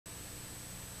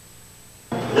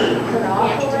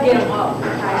get them up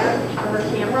higher for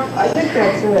her camera. I think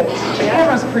that's it. The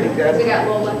camera's pretty good. We got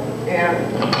Lola. Yeah.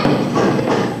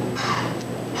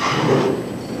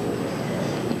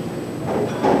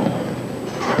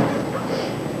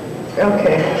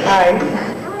 Okay, hi.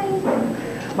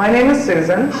 Hi. My name is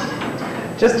Susan.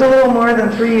 Just a little more than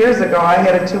 3 years ago, I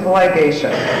had a tubal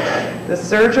ligation. The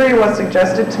surgery was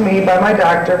suggested to me by my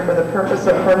doctor for the purpose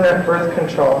of permanent birth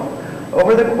control.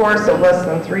 Over the course of less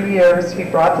than 3 years, he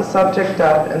brought the subject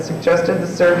up and suggested the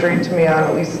surgery to me on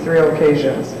at least 3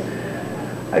 occasions.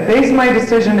 I based my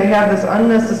decision to have this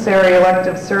unnecessary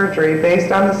elective surgery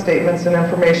based on the statements and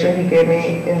information he gave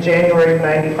me in January of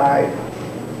 '95.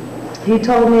 He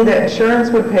told me that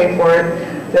insurance would pay for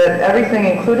it, that everything,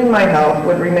 including my health,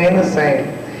 would remain the same.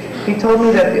 He told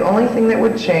me that the only thing that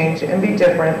would change and be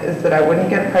different is that I wouldn't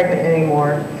get pregnant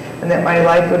anymore and that my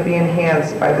life would be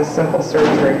enhanced by this simple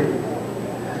surgery.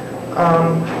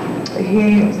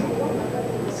 He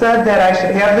said that I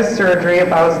should have this surgery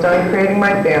if I was done creating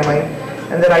my family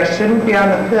and that I shouldn't be on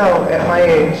the pill at my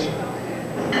age.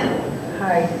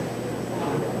 Hi.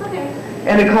 Okay.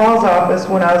 And to call his office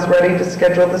when I was ready to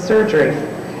schedule the surgery.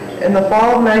 In the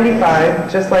fall of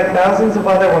 '95, just like thousands of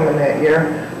other women that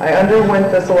year, I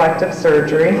underwent this elective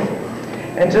surgery.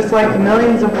 And just like the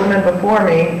millions of women before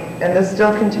me, and this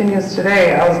still continues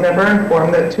today, I was never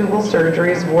informed that tubal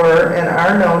surgeries were and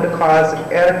are known to cause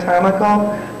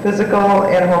anatomical, physical,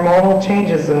 and hormonal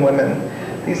changes in women.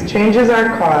 These changes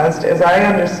are caused, as I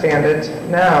understand it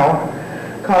now,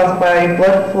 caused by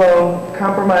blood flow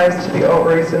compromised to the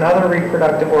ovaries and other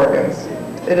reproductive organs.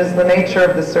 It is the nature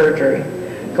of the surgery.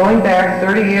 Going back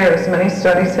 30 years, many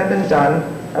studies have been done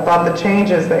about the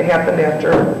changes that happen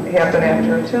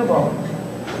after a tubal.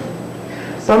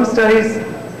 Some studies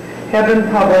have been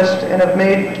published and have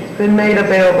been made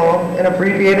available in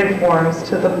abbreviated forms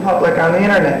to the public on the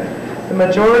internet. The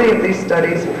majority of these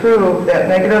studies prove that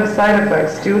negative side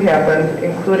effects do happen,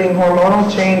 including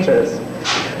hormonal changes.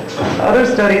 Other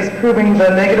studies proving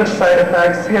the negative side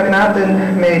effects have not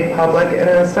been made public and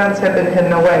in a sense have been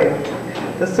hidden away.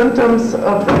 The symptoms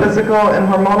of the physical and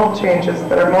hormonal changes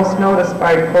that are most noticed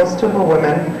by post-tubal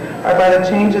women are by the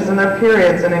changes in their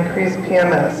periods and increased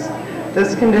PMS.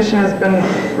 This condition has been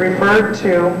referred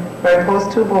to by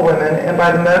post-tubal women and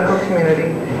by the medical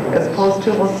community as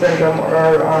post-tubal syndrome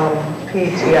or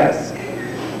PTS.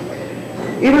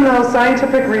 Even though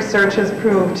scientific research has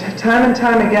proved time and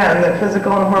time again that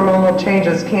physical and hormonal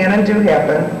changes can and do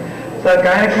happen, the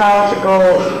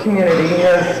gynecological community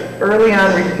has early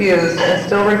on refused and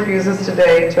still refuses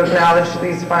today to acknowledge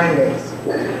these findings.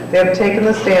 They have taken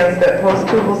the stance that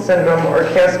post-tubal syndrome or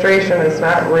castration is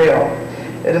not real.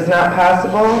 It is not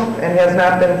possible and has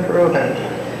not been proven.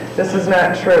 This is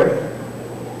not true.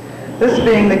 This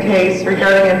being the case,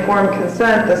 regarding informed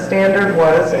consent, the standard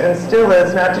was and still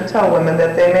is not to tell women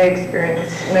that they may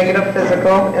experience negative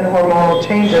physical and hormonal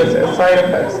changes as side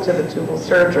effects to the tubal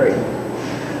surgery.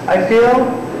 I feel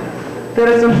that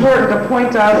it's important to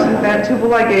point out that tubal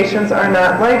ligations are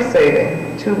not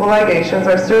life-saving. Tubal ligations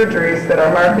are surgeries that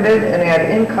are marketed and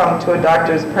add income to a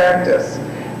doctor's practice.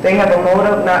 They have a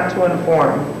motive not to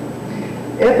inform.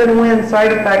 If and when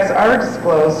side effects are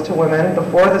disclosed to women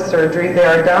before the surgery, they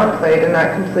are downplayed and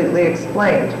not completely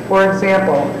explained. For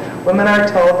example, women are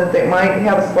told that they might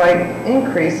have a slight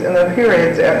increase in their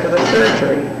periods after the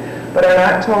surgery, but are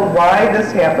not told why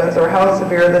this happens or how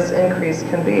severe this increase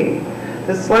can be.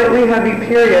 The slightly heavy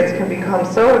periods can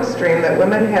become so extreme that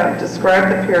women have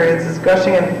described the periods as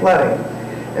gushing and flooding.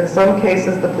 In some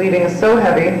cases, the bleeding is so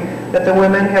heavy that the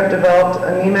women have developed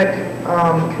anemic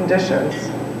conditions.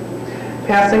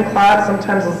 Passing clots,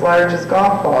 sometimes as large as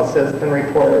golf balls, has been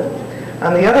reported.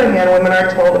 On the other hand, women are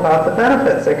told about the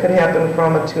benefits that could happen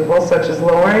from a tubal, such as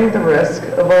lowering the risk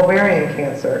of ovarian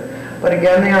cancer. But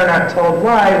again, they are not told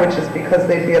why, which is because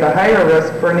they'd be at a higher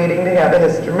risk for needing to have a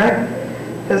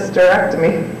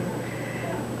hysterectomy.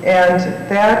 And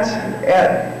that,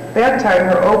 at that time,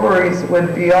 her ovaries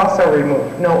would be also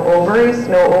removed. No ovaries,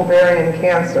 no ovarian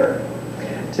cancer.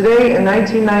 Today, in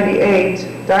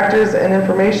 1998, doctors and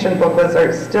information booklets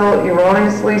are still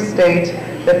erroneously state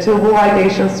that tubal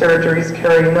ligation surgeries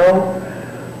carry no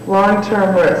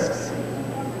long-term risks.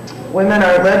 Women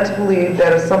are led to believe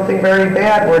that if something very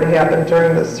bad were to happen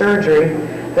during the surgery,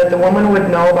 that the woman would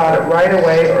know about it right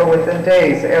away or within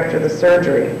days after the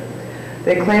surgery.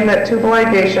 They claim that tubal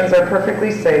ligations are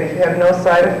perfectly safe, have no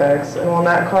side effects, and will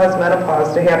not cause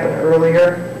menopause to happen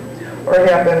earlier or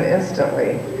happen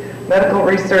instantly. Medical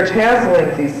research has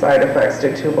linked these side effects to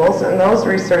tubals, and those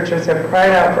researchers have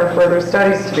cried out for further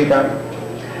studies to be done.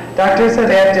 Doctors have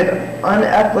acted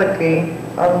unethically,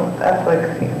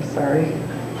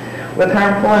 with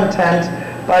harmful intent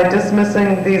by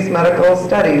dismissing these medical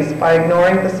studies, by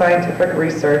ignoring the scientific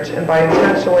research, and by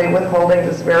intentionally withholding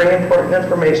this very important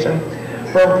information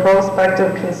from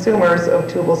prospective consumers of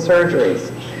tubal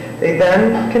surgeries. They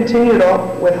then continue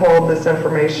to withhold this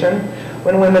information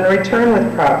when women return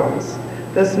with problems.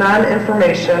 This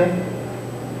non-information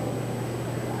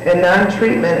and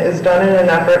non-treatment is done in an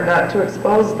effort not to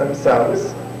expose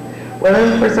themselves.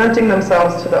 Women presenting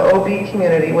themselves to the OB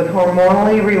community with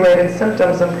hormonally related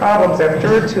symptoms and problems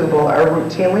after a tubal are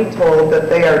routinely told that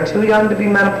they are too young to be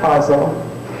menopausal,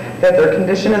 that their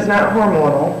condition is not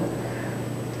hormonal,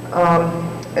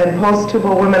 and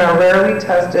post-tubal women are rarely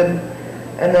tested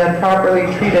and then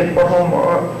properly treated for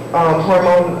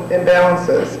hormone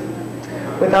imbalances.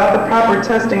 Without the proper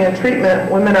testing and treatment,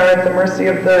 women are at the mercy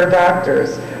of their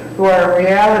doctors, who are in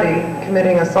reality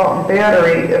committing assault and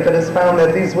battery if it is found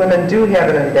that these women do have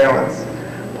an imbalance.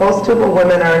 Post-tubal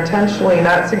women are intentionally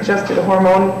not suggested a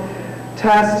hormone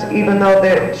test, even though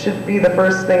that should be the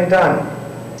first thing done.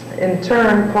 In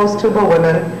turn, post-tubal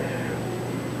women,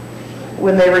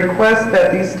 when they request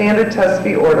that these standard tests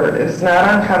be ordered, it is not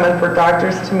uncommon for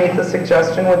doctors to meet the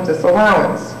suggestion with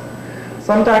disallowance.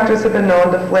 Some doctors have been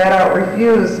known to flat out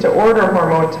refuse to order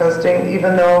hormone testing,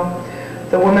 even though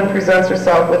the woman presents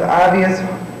herself with obvious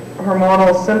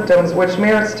hormonal symptoms which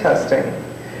merits testing.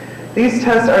 These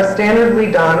tests are standardly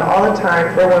done all the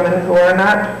time for women who are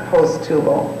not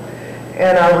post-tubal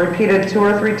and are repeated 2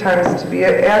 or 3 times to be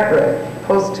accurate.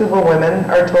 Post-tubal women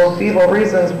are told feeble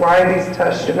reasons why these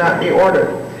tests should not be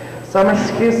ordered. Some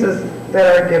excuses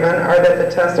that are given are that the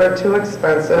tests are too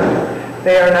expensive,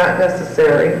 they are not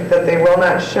necessary, that they will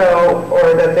not show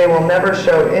or that they will never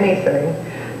show anything,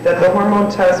 that the hormone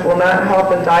test will not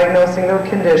help in diagnosing their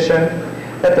condition,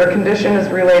 that their condition is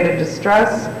related to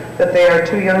stress, that they are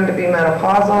too young to be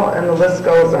menopausal, and the list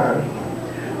goes on.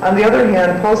 On the other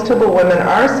hand, post-tubal women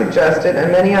are suggested,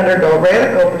 and many undergo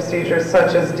radical procedures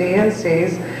such as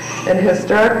D&Cs and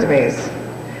hysterectomies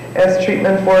as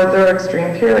treatment for their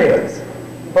extreme periods.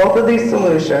 Both of these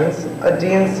solutions, a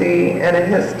D&C and a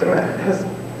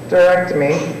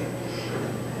hysterectomy,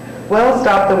 will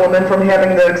stop the woman from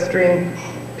having the extreme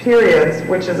periods,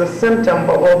 which is a symptom,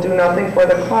 but will do nothing for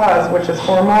the cause, which is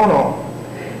hormonal.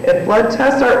 If blood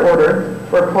tests are ordered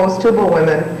for post-tubal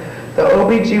women, the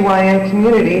OBGYN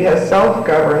community has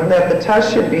self-governed that the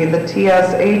test should be the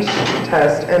TSH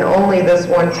test and only this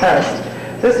one test.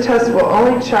 This test will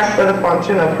only check for the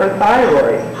function of her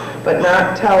thyroid, but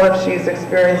not tell if she's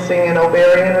experiencing an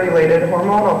ovarian-related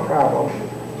hormonal problem.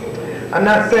 I'm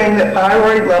not saying that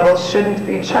thyroid levels shouldn't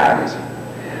be checked,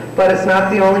 but it's not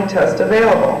the only test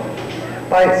available.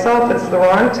 By itself, it's the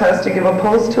wrong test to give a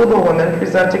post-tubal woman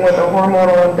presenting with a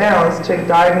hormonal imbalance to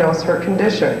diagnose her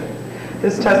condition.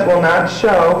 This test will not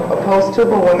show a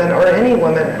post-tubal woman or any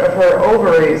woman if her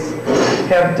ovaries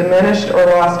have diminished or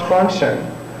lost function.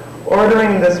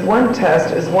 Ordering this one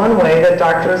test is one way that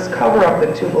doctors cover up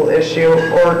the tubal issue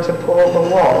or to pull the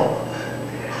wool.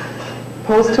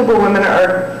 Post-tubal women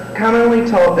are commonly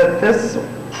told that this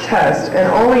test and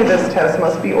only this test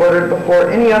must be ordered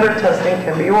before any other testing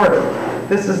can be ordered.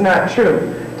 This is not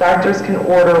true. Doctors can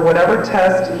order whatever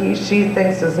test she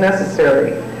thinks is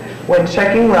necessary. When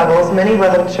checking levels, many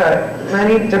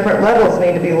different levels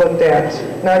need to be looked at,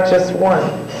 not just one.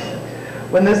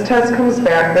 When this test comes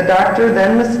back, the doctor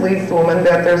then misleads the woman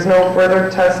that there's no further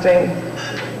testing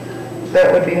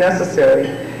that would be necessary.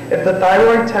 If the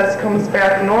thyroid test comes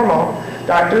back normal,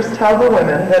 doctors tell the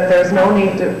women that there's no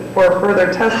need for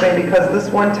further testing because this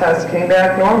one test came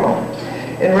back normal.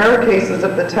 In rare cases,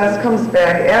 if the test comes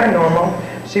back abnormal,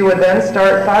 she would then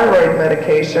start thyroid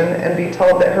medication and be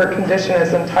told that her condition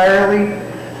is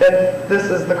that this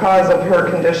is the cause of her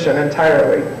condition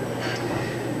entirely.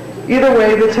 Either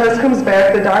way, the test comes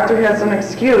back, the doctor has an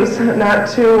excuse not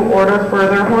to order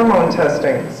further hormone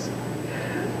testings.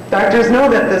 Doctors know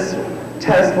that this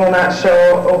test will not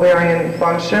show ovarian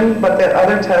function, but that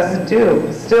other tests do.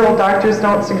 Still, doctors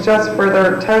don't suggest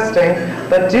further testing,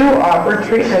 but do offer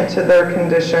treatment to their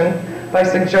condition by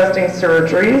suggesting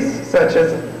surgeries, such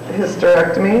as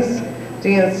hysterectomies,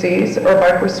 D&Cs, or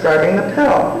by prescribing the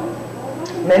pill.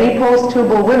 Many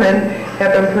post-tubal women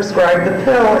have been prescribed the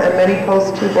pill, and many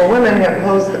post-tubal women have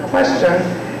posed the question,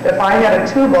 if I had a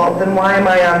tubal, then why am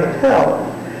I on the pill?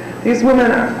 These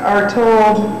women are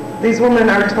told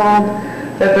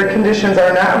that their conditions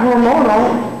are not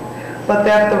hormonal, but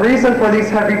that the reason for these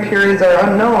heavy periods are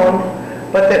unknown,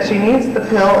 but that she needs the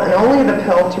pill and only the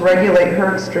pill to regulate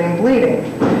her extreme bleeding.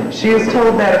 She is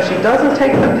told that if she doesn't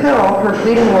take the pill, her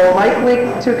bleeding will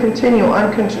likely to continue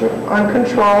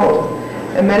uncontrolled,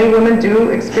 and many women do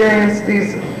experience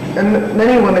these, and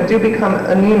many women do become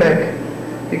anemic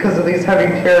because of these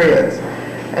heavy periods.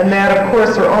 And that, of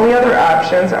course, her only other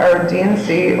options are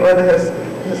D&C or the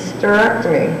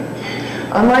hysterectomy.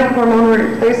 Unlike hormone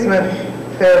replacement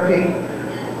therapy,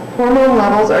 hormone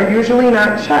levels are usually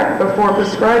not checked before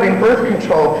prescribing birth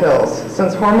control pills.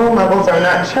 Since hormone levels are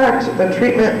not checked, the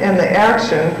treatment and the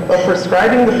action of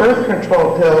prescribing the birth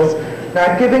control pills,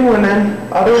 not giving women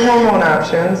other hormone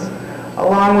options,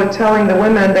 along with telling the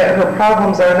women that her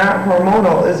problems are not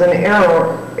hormonal, is an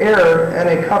error and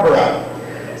a cover-up.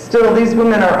 Still, these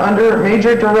women are under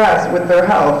major duress with their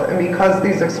health, and because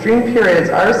these extreme periods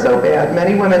are so bad,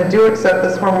 many women do accept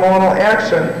this hormonal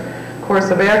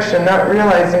course of action, not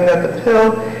realizing that the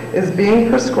pill is being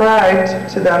prescribed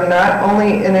to them not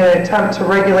only in an attempt to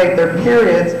regulate their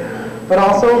periods, but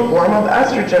also a form of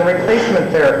estrogen replacement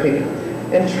therapy.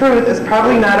 In truth, it's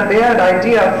probably not a bad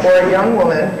idea for a young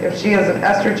woman, if she has an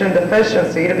estrogen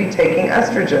deficiency, to be taking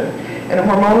estrogen. And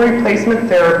hormone replacement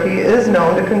therapy is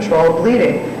known to control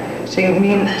bleeding. She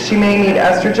may need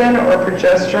estrogen or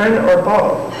progesterone or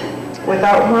both.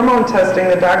 Without hormone testing,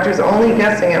 the doctor's only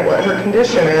guessing at what her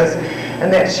condition is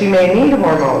and that she may need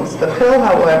hormones. The pill,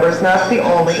 however, is not the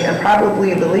only and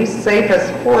probably the least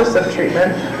safest course of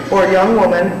treatment for a young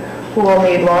woman who will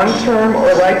need long-term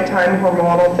or lifetime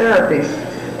hormonal therapy.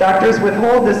 Doctors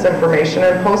withhold this information,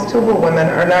 and post-tubal women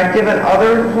are not given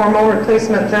other hormone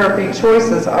replacement therapy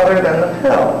choices other than the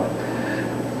pill.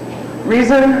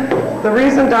 The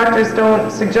reason doctors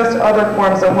don't suggest other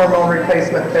forms of hormone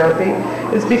replacement therapy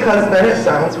is because then it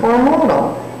sounds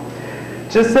hormonal.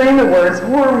 Just saying the words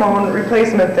hormone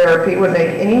replacement therapy would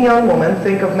make any young woman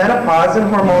think of menopause and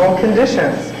hormonal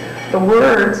conditions. The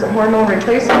words hormone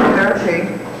replacement therapy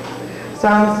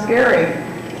sounds scary.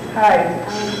 Hi.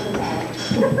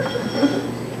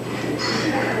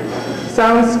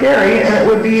 Sounds scary, and it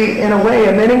would be, in a way,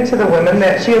 admitting to the women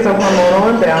that she has a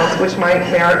hormonal imbalance which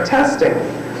might merit testing.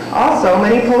 Also,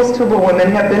 many post-tubal women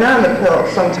have been on the pill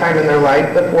sometime in their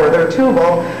life before their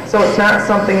tubal, so it's not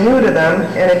something new to them,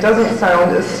 and it doesn't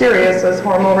sound as serious as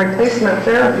hormone replacement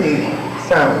therapy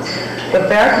sounds. The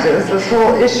fact is, this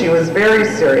whole issue is very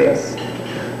serious.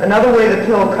 Another way the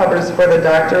pill covers for the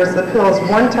doctor is the pill is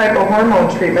one type of hormone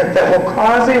treatment that will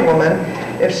cause a woman,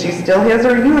 if she still has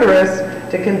her uterus,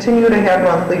 to continue to have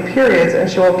monthly periods, and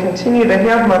she will continue to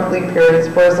have monthly periods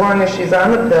for as long as she's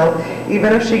on the pill,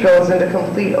 even if she goes into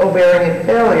complete ovarian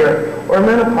failure or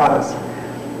menopause.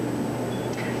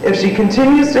 If she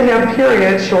continues to have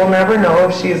periods, she will never know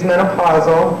if she is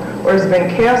menopausal or has been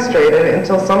castrated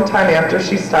until sometime after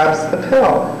she stops the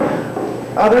pill.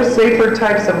 Other safer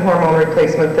types of hormone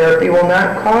replacement therapy will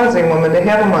not cause a woman to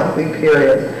have a monthly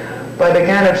period. But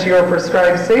again, if she were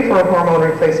prescribed safer hormone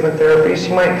replacement therapy,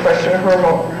 she might question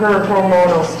her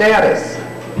hormonal status.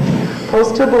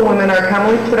 Post-tubal women are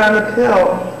commonly put on the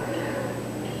pill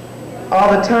all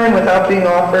the time without being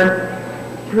offered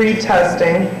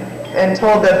pre-testing and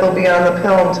told that they'll be on the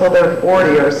pill until they're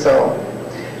 40 or so.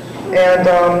 And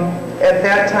at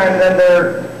that time, then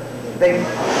they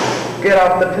get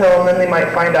off the pill, and then they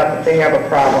might find out that they have a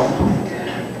problem.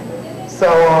 So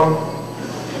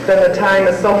then the time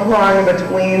is so long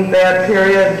between that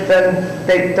period, then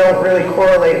they don't really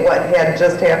correlate what had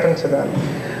just happened to them.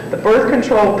 The birth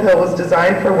control pill was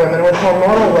designed for women with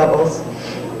hormonal levels,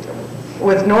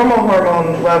 with normal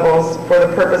hormone levels for the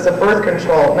purpose of birth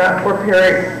control, not for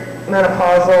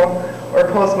perimenopausal or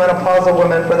postmenopausal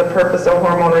women for the purpose of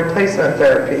hormone replacement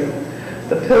therapy.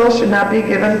 The pill should not be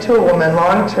given to a woman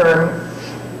long-term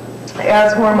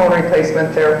as hormone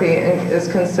replacement therapy and is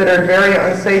considered very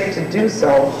unsafe to do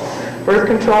so. Birth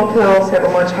control pills have a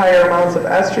much higher amounts of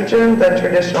estrogen than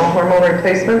traditional hormone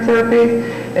replacement therapy,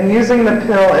 and using the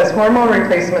pill as hormone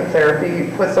replacement therapy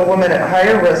puts a woman at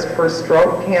higher risk for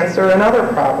stroke, cancer, and other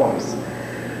problems.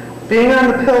 Being on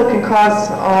the pill can cause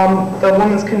the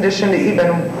woman's condition to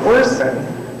even worsen,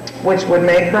 which would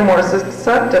make her more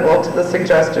susceptible to the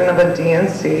suggestion of a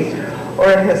D&C or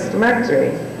a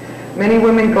hysterectomy. Many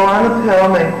women go on the pill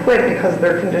and then quit because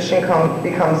their condition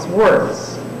becomes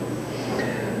worse.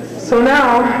 So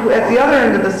now, at the other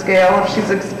end of the scale, if she's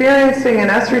experiencing an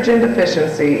estrogen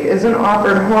deficiency, isn't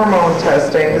offered hormone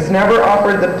testing, is never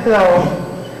offered the pill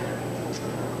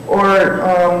or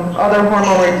other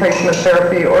hormone replacement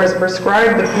therapy, or is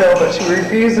prescribed the pill but she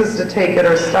refuses to take it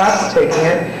or stops taking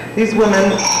it, these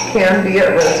women can be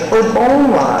at risk for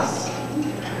bone loss.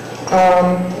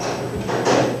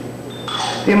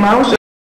 The amount